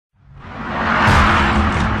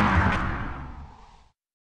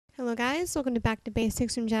guys, welcome back to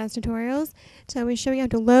Basics from Jazz Tutorials. So we show you how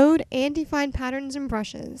to load and define patterns and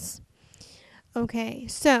brushes. Okay,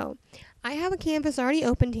 so I have a canvas already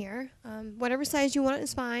opened here. Whatever size you want it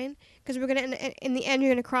is fine, because we're gonna in the end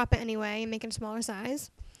you're gonna crop it anyway and make it a smaller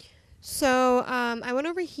size. So I went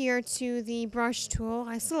over here to the brush tool.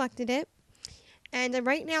 I selected it, and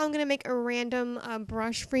right now I'm gonna make a random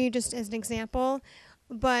brush for you just as an example.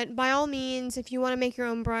 But by all means, if you want to make your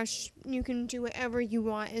own brush, you can do whatever you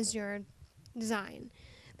want as your design.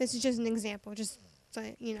 This is just an example, just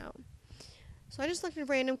so you know. So I just selected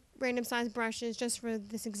random size brushes just for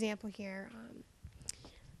this example here.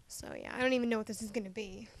 So yeah, I don't even know what this is going to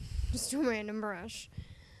be. Just a random brush.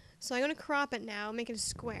 So I'm going to crop it now, make it a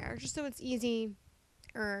square, just so it's easier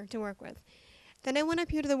to work with. Then I went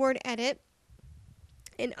up here to the word edit.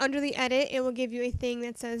 And under the edit, it will give you a thing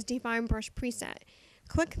that says define brush preset.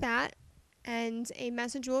 Click that, and a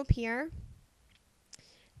message will appear.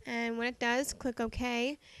 And when it does, click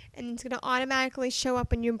OK, and it's going to automatically show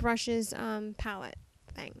up in your brushes palette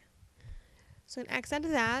thing. So X out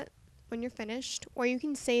of that when you're finished, or you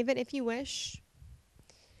can save it if you wish.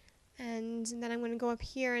 And then I'm going to go up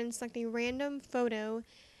here and select a random photo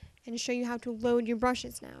and show you how to load your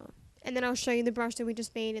brushes now. And then I'll show you the brush that we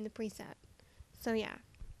just made in the preset. So yeah.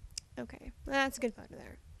 Okay, well, that's a good photo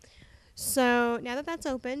there. So now that that's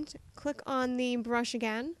opened, click on the brush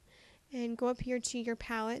again and go up here to your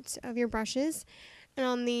palette of your brushes. And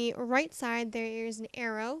on the right side there is an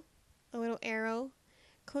arrow, a little arrow.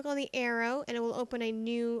 Click on the arrow and it will open a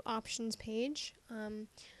new options page.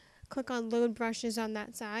 Click on load brushes on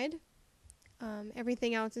that side.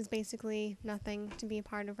 Everything else is basically nothing to be a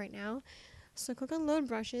part of right now. So click on load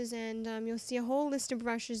brushes and you'll see a whole list of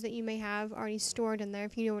brushes that you may have already stored in there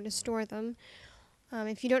if you know where to store them.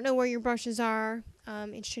 If you don't know where your brushes are,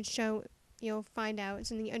 it should show, you'll find out. It's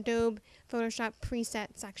in the Adobe Photoshop preset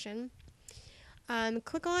section.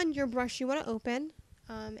 Click on your brush you want to open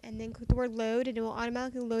and then click the word load and it will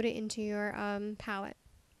automatically load it into your palette.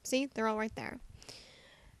 See, they're all right there.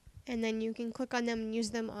 And then you can click on them and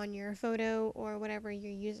use them on your photo or whatever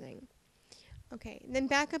you're using. Okay, then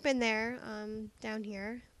back up in there, down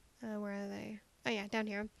here, where are they? Oh yeah, down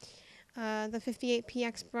here. The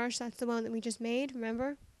 58px brush, that's the one that we just made,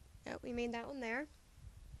 remember? Yeah, we made that one there.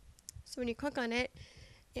 So when you click on it,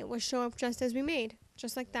 it will show up just as we made,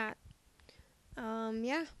 just like that.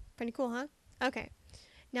 Yeah, pretty cool, huh? Okay,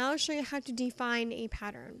 now I'll show you how to define a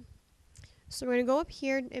pattern. So we're going to go up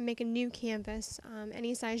here and make a new canvas.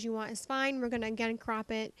 Any size you want is fine. We're going to again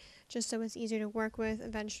crop it just so it's easier to work with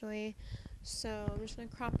eventually. So I'm just going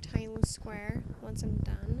to crop a tiny little square once I'm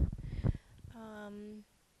done.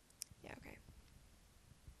 Yeah, okay.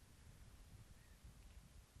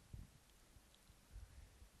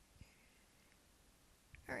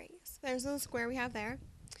 Alright, so there's a little square we have there.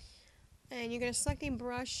 And you're going to select a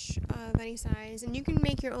brush of any size, and you can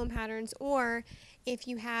make your own patterns, or if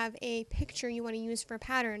you have a picture you want to use for a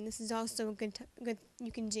pattern, this is also a good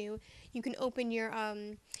you can do. You can open your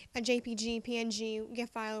a JPG, PNG, GIF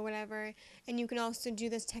file, or whatever, and you can also do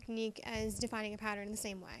this technique as defining a pattern the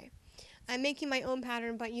same way. I'm making my own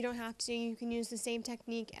pattern, but you don't have to. You can use the same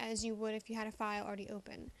technique as you would if you had a file already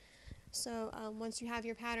open. So once you have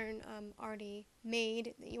your pattern already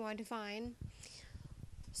made that you want to define,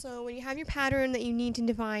 so when you have your pattern that you need to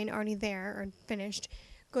define already there or finished,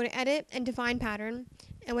 go to Edit and Define Pattern,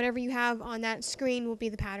 and whatever you have on that screen will be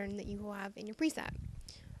the pattern that you will have in your preset.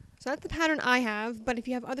 So that's the pattern I have, but if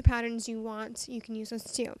you have other patterns you want, you can use those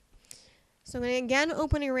too. So I'm going to again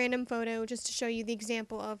open a random photo just to show you the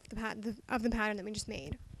example of the pattern that we just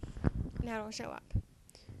made and how it will show up.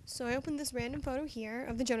 So I opened this random photo here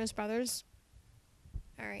of the Jonas Brothers.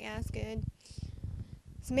 Alright, yeah, that's good.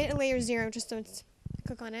 So I made it a layer 0 just so it's,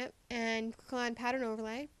 click on it and click on Pattern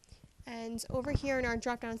Overlay. And over here in our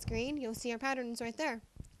drop down screen, you'll see our patterns right there.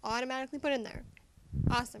 Automatically put in there.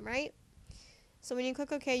 Awesome, right? So when you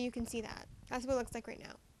click OK, you can see that. That's what it looks like right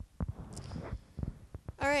now.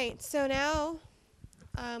 Alright, so now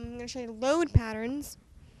I'm going to show you to load patterns.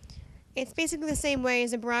 It's basically the same way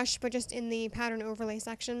as a brush, but just in the pattern overlay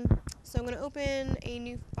section. So I'm going to open a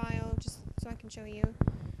new file just so I can show you.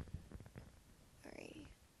 Alright,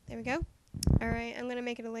 there we go. Alright, I'm going to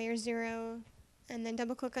make it a layer 0, and then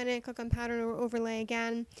double click on it, click on pattern or overlay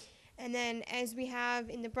again. And then as we have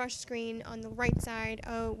in the brush screen on the right side,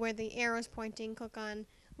 where the arrow is pointing, click on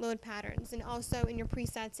load patterns. And also in your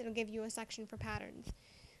presets, it'll give you a section for patterns.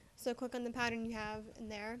 So click on the pattern you have in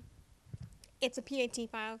there. It's a PAT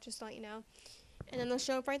file, just to let you know. And then they'll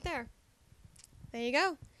show up right there. There you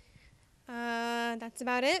go. That's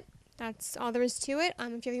about it. That's all there is to it.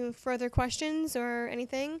 If you have any further questions or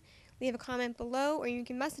anything, leave a comment below or you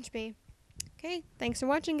can message me. Okay, thanks for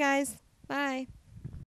watching, guys. Bye.